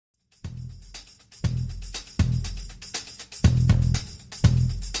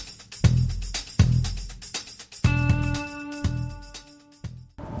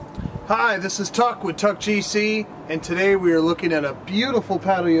Hi, this is Tuck with Tuck GC, and today we are looking at a beautiful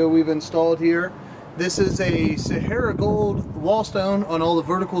patio we've installed here. This is a Sahara Gold wall stone on all the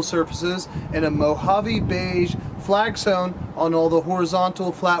vertical surfaces and a Mojave Beige flagstone on all the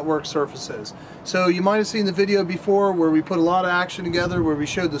horizontal flatwork surfaces. So you might have seen the video before where we put a lot of action together, where we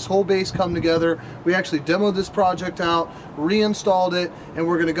showed this whole base come together. We actually demoed this project out, reinstalled it, and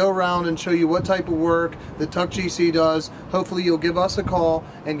we're going to go around and show you what type of work that Tuck GC does. Hopefully you'll give us a call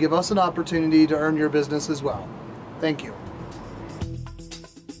and give us an opportunity to earn your business as well. Thank you.